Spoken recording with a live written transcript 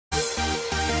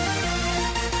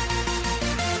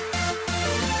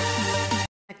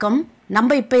வணக்கம்.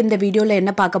 நம்ம இப்போ இந்த வீடியோவில்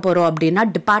என்ன பார்க்க போகிறோம் அப்படின்னா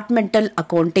departmental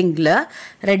அக்கௌண்டிங்கில்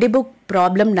ready book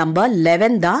problem number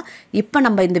 11 தான் இப்போ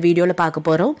நம்ம இந்த வீடியோவில் பார்க்க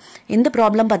போகிறோம். இந்த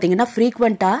ப்ராப்ளம் பார்த்தீங்கன்னா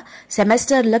ஃப்ரீக்வெண்ட்டாக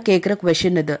செமஸ்டரில் கேட்குற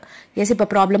கொஷின் இது. எஸ், இப்போ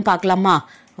ப்ராப்ளம் பார்க்கலாமா?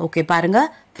 ஓகே, பாருங்கள்.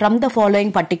 From the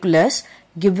following particulars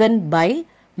given by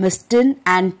Mistin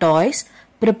and Toys,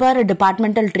 prepare a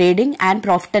departmental trading and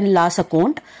profit and loss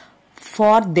account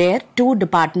for their two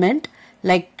department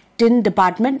like tin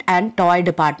department and toy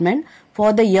department for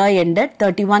the year ended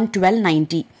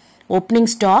 31/12/90. Opening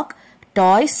stock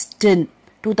toys tin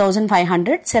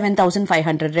 2500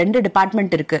 7500 ரெண்டு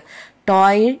department இருக்கு.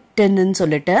 டாய் டின்னு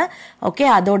சொல்லிட்டு okay,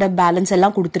 அதோட balance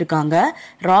எல்லாம் கொடுத்துருக்காங்க.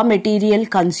 Raw material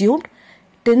consumed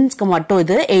டின்ஸ்க்கு மட்டும்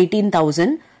இது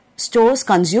 18,000. Stores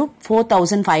consume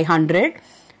 4,500.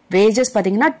 Wages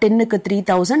பார்த்தீங்கன்னா டின்னுக்கு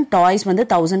 3,000, toys வந்து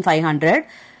 1,500.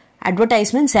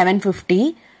 அட்வர்டைஸ்மெண்ட் 750.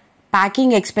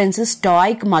 பேக்கிங் எக்ஸ்பென்சஸ்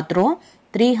டாய்க்கு மாத்திரம்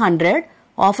 300.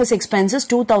 Office expenses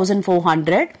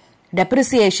 2,400.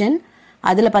 டெப்ரிசியேஷன்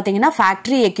அதில் பார்த்தீங்கன்னா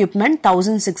ஃபேக்ட்ரி எக்யூப்மெண்ட்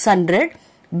 1,600.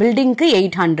 பில்டிங்க்கு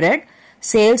 800.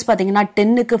 சேல்ஸ் பார்த்தீங்கன்னா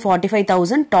டின்னுக்கு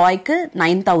 45,000, டாய்க்கு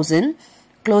 9,000.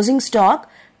 க்ளோசிங் ஸ்டாக்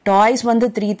டாய்ஸ் வந்து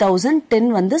 3,000, டின்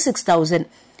வந்து 6,000.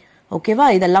 ஓகேவா,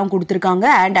 இதெல்லாம் கொடுத்துருக்காங்க.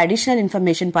 அண்ட் அடிஷ்னல்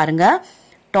இன்ஃபர்மேஷன் பாருங்க.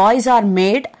 Toys R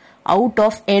mat out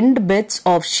of end bits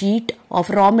of sheet of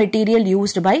raw material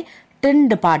used by tin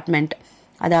department.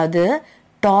 அதாவது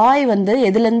டாய் வந்து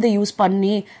எதுலேருந்து யூஸ்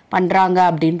பண்றாங்க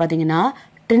அப்படின்னு பார்த்தீங்கன்னா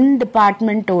டின்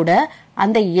டிபார்ட்மெண்ட்டோட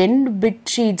அந்த எண்ட் பிட்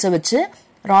ஷீட்ஸை வச்சு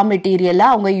ரா மெட்டீரியலை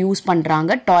அவங்க யூஸ்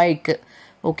பண்றாங்க டாய்க்கு.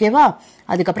 ஓகேவா,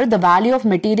 அதுக்கப்புறம் the value of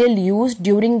material used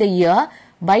during the year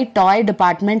by toy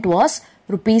department was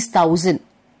 ₹1,000.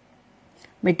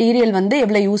 Material வந்து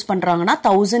எவ்வளவு யூஸ் பண்றாங்கன்னா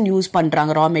 1,000 யூஸ்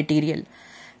பண்றாங்க raw material.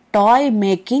 Toy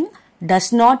making does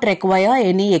not require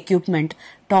any equipment.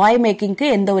 டாய் மேக்கிங்க்கு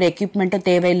எந்த ஒரு எக்யூப்மெண்ட்டும்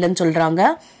தேவையில்லைன்னு சொல்றாங்க.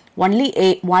 Only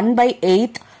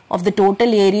 1/8 of the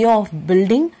total area of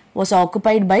building was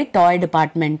occupied by toy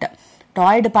department.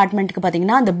 டாய் டிபார்ட்மெண்ட்டுக்கு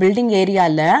பார்த்தீங்கன்னா அந்த பில்டிங்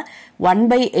ஏரியாவில்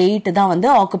 1/8 தான் வந்து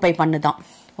ஆக்குபை பண்ணுதான்.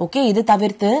 ஓகே, இது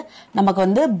தவிர்த்து நமக்கு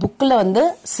வந்து புக்கில் வந்து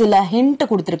சில ஹிண்ட்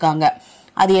கொடுத்துருக்காங்க.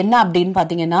 அது என்ன அப்படின்னு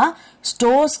பார்த்தீங்கன்னா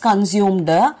stores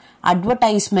consumed,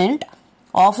 advertisement,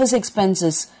 office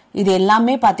expenses இது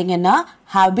எல்லாமே பார்த்தீங்கன்னா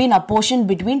have been apportioned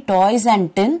between toys and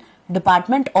tin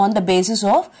department on the basis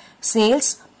of sales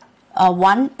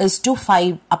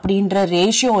 1:5 அப்படின்ற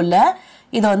ரேஷியோவில்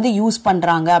இதை வந்து யூஸ்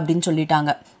பண்ணுறாங்க அப்படின்னு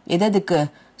சொல்லிட்டாங்க. எதுக்கு?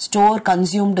 ஸ்டோர்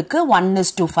கன்சியூம்டுக்கு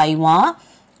 1:5,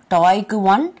 டாய்க்கு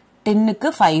 1, டின்னுக்கு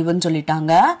 5ன்னு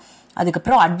சொல்லிட்டாங்க.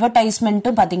 அதுக்கப்புறம்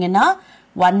அட்வர்டைஸ்மெண்ட்டும் பார்த்தீங்கன்னா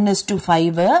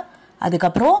 1:5.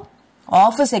 அதுக்கப்புறம்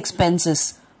ஆஃபீஸ்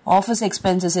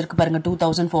எக்ஸ்பென்சஸ் இருக்கு பாருங்க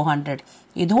 2,400.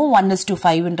 இதுவும்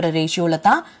 1:5ன்ற ரேஷியோல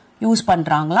தான் யூஸ்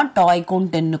பண்றாங்களாம் டாய்க்கும்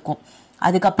டென்னுக்கும்.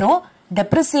 அதுக்கப்புறம்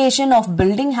depreciation of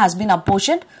building has been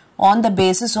அப்போர்ஷன்ட் on the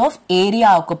basis of area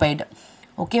occupied.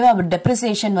 ஓகேவா,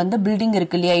 டெப்ரிசியேஷன் வந்து பில்டிங்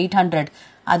இருக்கு இல்லையா 800,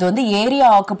 அது வந்து ஏரியா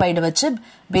ஆக்குபைடு வச்சு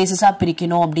பேசிஸா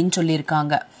பிரிக்கணும் அப்படின்னு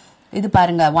சொல்லியிருக்காங்க. இது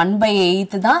பாருங்க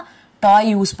 1/8 தான்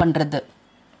டாய் யூஸ் பண்றது.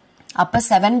 அப்ப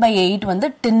 7/8 வந்து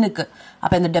டின்னுக்கு.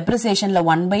 அப்ப இந்த டெப்ரிசியேஷன்ல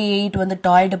 1/8 வந்து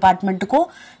டாய் டிபார்ட்மெண்ட்டுக்கும்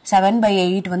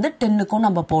 7/8 வந்து டின்னுக்கும்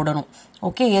நம்ம போடணும்.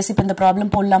 ஓகே, எஸ், இப்ப இந்த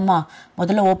ப்ராப்ளம் போடலாமா?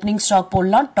 முதல்ல ஓப்பனிங் ஸ்டாக்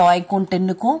போடலாம். டாய்க்கும்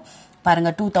டின்னுக்கும்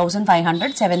பாருங்க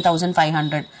 2,500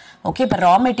 7,500. ஓகே, இப்ப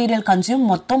ரா மெட்டீரியல் கன்சியூம்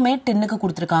மொத்தமே டின்னுக்கு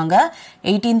கொடுத்துருக்காங்க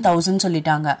 18,000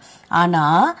 சொல்லிட்டாங்க. ஆனா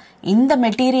இந்த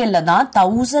மெட்டீரியல்ல தான்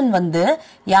 1,000 வந்து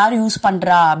யார் யூஸ்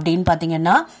பண்றா அப்படின்னு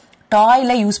பாத்தீங்கன்னா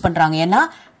டாய்ல யூஸ் பண்றாங்க. ஏன்னா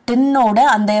டின்னோட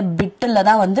அந்த பிட்டில்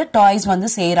தான் வந்து டாய்ஸ் வந்து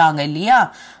செய்யறாங்க இல்லையா.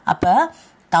 அப்ப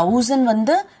 1,000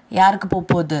 வந்து யாருக்கு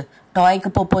போகுது? டாய்க்கு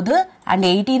போகுது. அண்ட்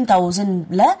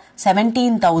 18,000ல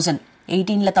 17,000,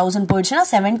 18ல 1,000 போயிடுச்சுன்னா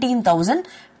 17,000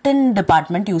 டின்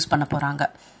டிபார்ட்மெண்ட் யூஸ் பண்ண போறாங்க.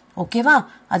 ஓகேவா,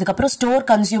 அதுக்கப்புறம் ஸ்டோர்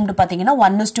கன்சியூம்டு பார்த்தீங்கன்னா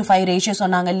 1:5 ரேஷியோ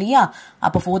சொன்னாங்க இல்லையா.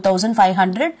 அப்போ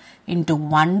 4,500 இன்டூ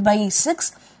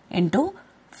 1/6 இன்டூ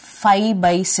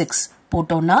 5/6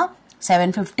 போட்டோம்னா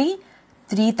 750,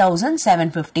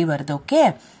 3,750 வருது. ஓகே,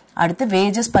 அடுத்து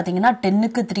வேஜஸ் பார்த்தீங்கன்னா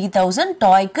டென்னுக்கு 3,000,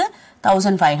 டாய்க்கு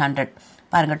 1,500.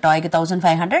 பாருங்க, டாய்க்கு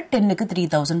 1,500, டென்னுக்கு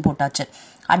 3,000 போட்டாச்சு.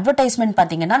 அட்வர்டைஸ்மெண்ட்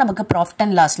பார்த்தீங்கன்னா நமக்கு ப்ராஃபிட்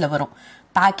அண்ட் லாஸ்ல வரும்.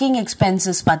 பேக்கிங்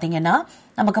எக்ஸ்பென்சஸ் பார்த்தீங்கன்னா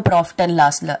நமக்கு profit and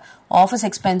லாஸ்ல, office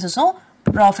எக்ஸ்பென்சஸும்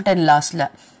profit and லாஸ்ல.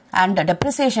 And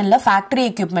டெப்ரிசியேஷன்ல factory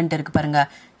equipment இருக்கு பாருங்க.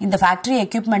 இந்த ஃபேக்டரி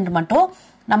எக்யூப்மெண்ட் மட்டும்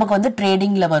நமக்கு வந்து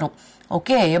ட்ரேடிங்ல வரும்.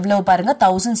 ஓகே, எவ்வளவு பாருங்க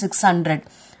 1,600.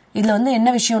 இதுல வந்து என்ன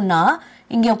விஷயம்னா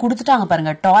இங்க கொடுத்துட்டாங்க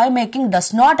பாருங்க, டாய் making does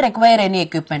not require any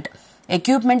equipment.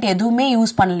 Equipment எதுவுமே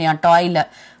யூஸ் பண்ணலையா டாய்ல.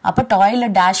 அப்ப டாய்ல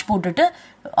டேஷ் போட்டுட்டு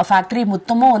ஃபேக்டரி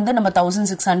மொத்தமும் வந்து நம்ம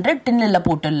 1,600 டின்ல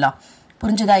போட்டுடலாம்.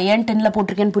 புரிஞ்சுதா? ஏன் டின்ல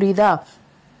போட்டிருக்கேன்னு புரியுதா?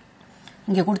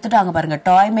 இங்க கொடுத்துட்டாங்க பாருங்க,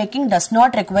 டாய் making does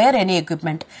not require any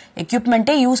equipment.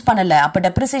 எக்யூப்மெண்ட்டே use பண்ணல, அப்ப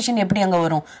டெப்ரிசியேஷன் எப்படி அங்க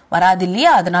வரும்? வராது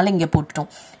இல்லையா? அதனால இங்க போட்டுட்டோம்.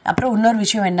 அப்புறம் இன்னொரு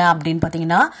விஷயம் என்ன அப்படின்னு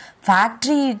பாத்தீங்கன்னா,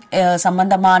 ஃபேக்டரி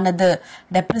சம்பந்தமானது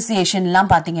டெப்ரிசியேஷன்லாம்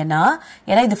பாத்தீங்கன்னா,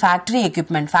 ஏன்னா இது ஃபேக்டரி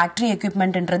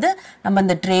எக்யூப்மெண்ட்ன்றது நம்ம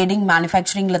இந்த ட்ரேடிங்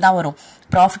மேனுஃபேக்சரிங்ல தான் வரும்.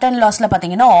 ப்ராஃபிட் அண்ட் லாஸ்ல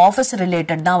பாத்தீங்கன்னா ஆஃபீஸ்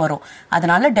ரிலேட்டட் தான் வரும்.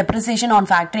 அதனால டெப்ரிசியேஷன் ஆன்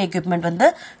ஃபேக்டரி எக்யூப்மெண்ட் வந்து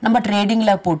நம்ம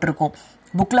ட்ரேடிங்ல போட்டிருக்கோம்.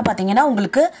 புக்ல பாத்தீங்கன்னா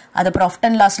உங்களுக்கு அது ப்ராஃபிட்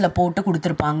அண்ட் லாஸ்ல போட்டு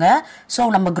கொடுத்துருப்பாங்க. ஸோ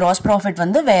நம்ம கிராஸ் ப்ராஃபிட்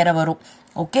வந்து வேற வரும்.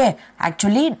 ஓகே,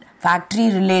 ஆக்சுவலி ஃபேக்டரி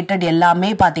ரிலேட்டட்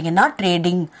எல்லாமே பாத்தீங்கன்னா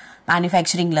ட்ரேடிங்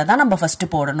மேனுஃபேக்சரிங்ல தான் நம்ம ஃபர்ஸ்ட்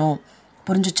போடணும்.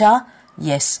 புரிஞ்சுச்சா?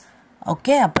 எஸ்.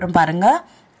 ஓகே, அப்புறம் பாருங்க,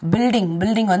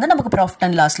 பில்டிங் வந்து நமக்கு ப்ராஃபிட்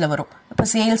அண்ட் லாஸ்ல வரும். இப்போ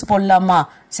சேல்ஸ் போடலாமா?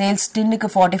 சேல்ஸ் டின்னுக்கு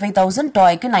 45,000,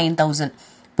 டாய்க்கு 9,000.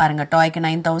 பாருங்க, டாய்க்கு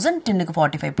 9,000, டின்னுக்கு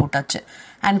 45 போட்டாச்சு.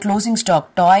 And closing stock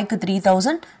டாய்க்கு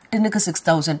 3,000, டின்னுக்கு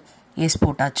 6,000. எஸ்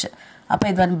போட்டாச்சு. அப்போ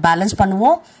இது பேலன்ஸ்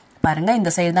பண்ணுவோம். பாருங்க, இந்த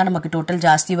சைடு தான் நமக்கு டோட்டல்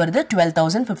ஜாஸ்தி வருது,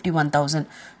 12,000, 51,000.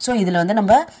 ஸோ இதில் வந்து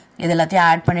நம்ம இது எல்லாத்தையும்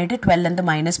ஆட் பண்ணிட்டு 12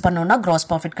 மைனஸ் பண்ணோம்னா கிராஸ்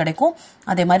ப்ராஃபிட் கிடைக்கும்.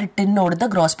 அதே மாதிரி டின்னோட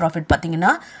கிராஸ் ப்ராஃபிட்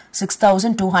பார்த்தீங்கன்னா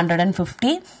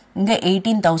 6,250, இங்கே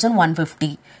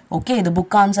 18,150. ஓகே, இது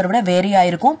புக் ஆன்சரை விட வேரி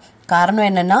ஆயிருக்கும். காரணம்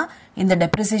என்னன்னா, இந்த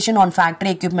டெப்ரிசியேஷன் ஆன்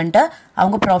ஃபேக்டரி எக்யூப்மெண்ட்டை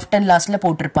அவங்க ப்ராஃபிட் அண்ட் லாஸ்ல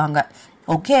போட்டிருப்பாங்க.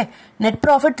 ஓகே, நெட்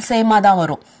ப்ராஃபிட் சேமா தான்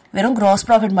வரும், வெறும் கிராஸ்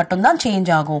ப்ராஃபிட் மட்டும் தான் சேஞ்ச்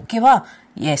ஆகும். ஓகேவா?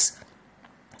 எஸ்.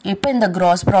 இப்போ இந்த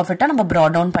கிராஸ் ப்ராஃபிட்டை நம்ம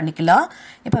ப்ராட் டவுன் பண்ணிக்கலாம்.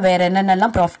 இப்போ வேற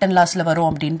என்னென்னலாம் ப்ராஃபிட் அண்ட் லாஸ்ல வரும்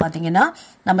அப்படின்னு பார்த்தீங்கன்னா,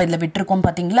 நம்ம இதில் விட்டுருக்கோம்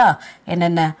பார்த்தீங்களா,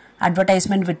 என்னென்ன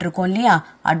அட்வர்டைஸ்மெண்ட் விட்டுருக்கோம் இல்லையா?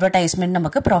 அட்வர்டைஸ்மெண்ட்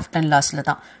நமக்கு ப்ராஃபிட் அண்ட் லாஸ்ல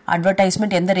தான்.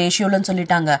 அட்வர்டைஸ்மெண்ட் எந்த ரேஷியோலன்னு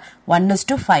சொல்லிட்டாங்க,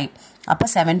 1:5. அப்போ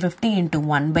 750 ×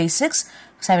 1/6,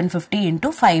 750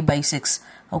 × 5/6.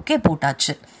 ஓகே,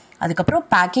 போட்டாச்சு. அதுக்கப்புறம்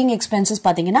பேக்கிங் எக்ஸ்பென்சஸ்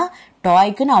பார்த்தீங்கன்னா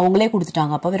டாய்க்குன்னு அவங்களே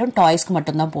கொடுத்துட்டாங்க. அப்போ வெறும் டாய்ஸ்க்கு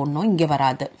மட்டும்தான் போடணும், இங்கே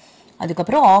வராது.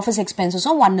 அதுக்கப்புறம் ஆஃபீஸ்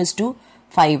எக்ஸ்பென்சஸும்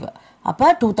 1:5. அப்போ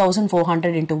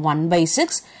 2,400 ×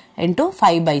 1/6 ×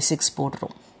 5/6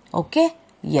 போடுறோம். Okay,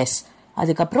 S.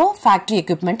 அதுக்கப்புறம் ஃபேக்டரி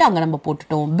எக்யூப்மெண்ட் அங்கே நம்ம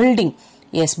போட்டுட்டோம். பில்டிங்,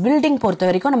 எஸ், பில்டிங் பொறுத்த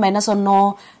வரைக்கும் நம்ம என்ன சொன்னோம்,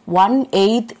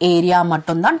 1/8 ஏரியா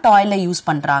மட்டும்தான் டாய்ல யூஸ்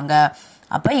பண்றாங்க.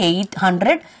 அப்போ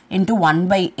 800 ×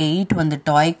 1/8 வந்து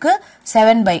டாய்க்கு,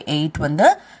 7/8 வந்து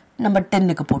நம்ம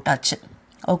டின்னுக்கு போட்டாச்சு.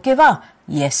 ஓகேவா?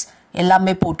 எஸ்,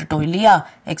 எல்லாமே போட்டுட்டோம் இல்லையா?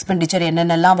 எக்ஸ்பெண்டிச்சர்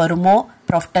என்னென்னலாம் வருமோ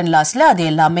ப்ராஃபிட் அண்ட் லாஸ்ல அது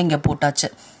எல்லாமே இங்கே போட்டாச்சு.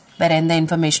 வேற எந்த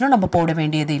இன்ஃபர்மேஷனும் நம்ம போட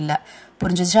வேண்டியது இல்லை.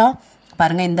 புரிஞ்சுச்சா?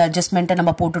 பாருங்க, இந்த அட்ஜஸ்ட்மெண்ட்டை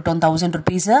நம்ம போட்டுட்டோம். 1000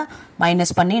 ருபீஸை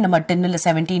மைனஸ் பண்ணி நம்ம 10ல்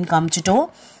 17 காமிச்சிட்டோம்.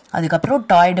 அதுக்கப்புறம்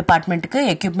டாய் டிபார்ட்மெண்ட்டுக்கு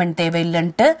எக்யூப்மெண்ட்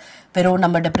தேவையில்லைன்ட்டு வெறும்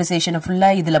நம்ம டெப்ரிசியேஷனை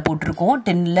ஃபுல்லாக இதில் போட்டிருக்கோம்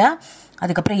 10ல்.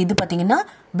 அதுக்கப்புறம் இது பார்த்தீங்கன்னா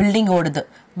பில்டிங்கோடது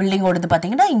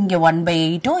பார்த்தீங்கன்னா இங்கே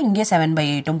 1/8, இங்கே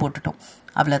 7/8 போட்டுட்டோம்.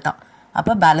 அவ்வளோதான்.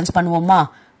 அப்போ பேலன்ஸ் பண்ணுவோமா?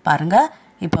 பாருங்க,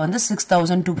 இப்போ வந்து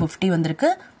 6,250 வந்திருக்கு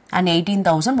அண்ட்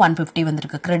 18,150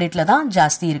 வந்திருக்கு. கிரெடிட்ல தான்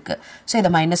ஜாஸ்தி இருக்கு. ஸோ இதை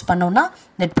மைனஸ் பண்ணோம்னா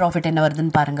நெட் ப்ராஃபிட் என்ன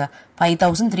வருதுன்னு பாருங்க,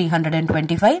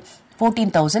 5,325,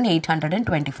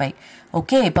 14,825.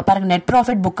 ஓகே, இப்போ பாருங்க, நெட்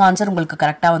ப்ராஃபிட் புக் ஆன்சர் உங்களுக்கு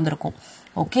கரெக்டாக வந்திருக்கும்.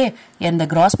 ஓகே, இந்த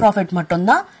கிராஸ் ப்ராஃபிட்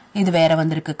மட்டும்தான் இது வேற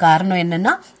வந்திருக்கு. காரணம்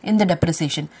என்னன்னா, இந்த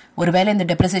டெப்ரிசியேஷன். ஒருவேளை இந்த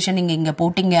டெப்ரிசியேஷன் நீங்க இங்க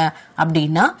போட்டீங்க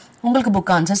அப்படின்னா உங்களுக்கு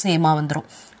புக் ஆன்சர் சேமா வந்துடும்.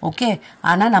 ஓகே,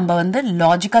 ஆனா நம்ம வந்து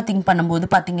லாஜிக்கா திங்க் பண்ணும்போது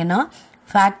பாத்தீங்கன்னா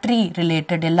ஃபேக்டரி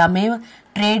ரிலேட்டட் எல்லாமே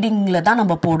ட்ரேடிங்ல தான்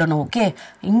நம்ம போடணும். ஓகே,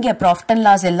 இங்க ப்ராஃபிட் அண்ட்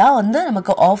லாஸ் எல்லாம் வந்து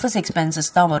நமக்கு ஆஃபீஸ்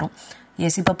எக்ஸ்பென்சஸ் தான் வரும்.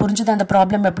 எஸ், இப்போ புரிஞ்சுது அந்த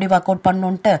ப்ராப்ளம் எப்படி ஒர்க் அவுட்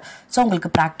பண்ணணுன்ட்டு. ஸோ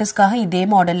உங்களுக்கு ப்ராக்டிஸ்க்காக இதே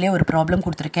மாடல்லே ஒரு ப்ராப்ளம்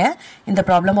கொடுத்துருக்கேன். இந்த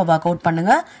ப்ராப்ளமை ஒர்க் அவுட்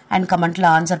பண்ணுங்க அண்ட் கமெண்ட்ல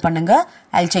ஆன்சர் பண்ணுங்க.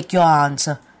 I will check your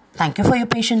answer. Thank you for your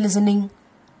patient listening.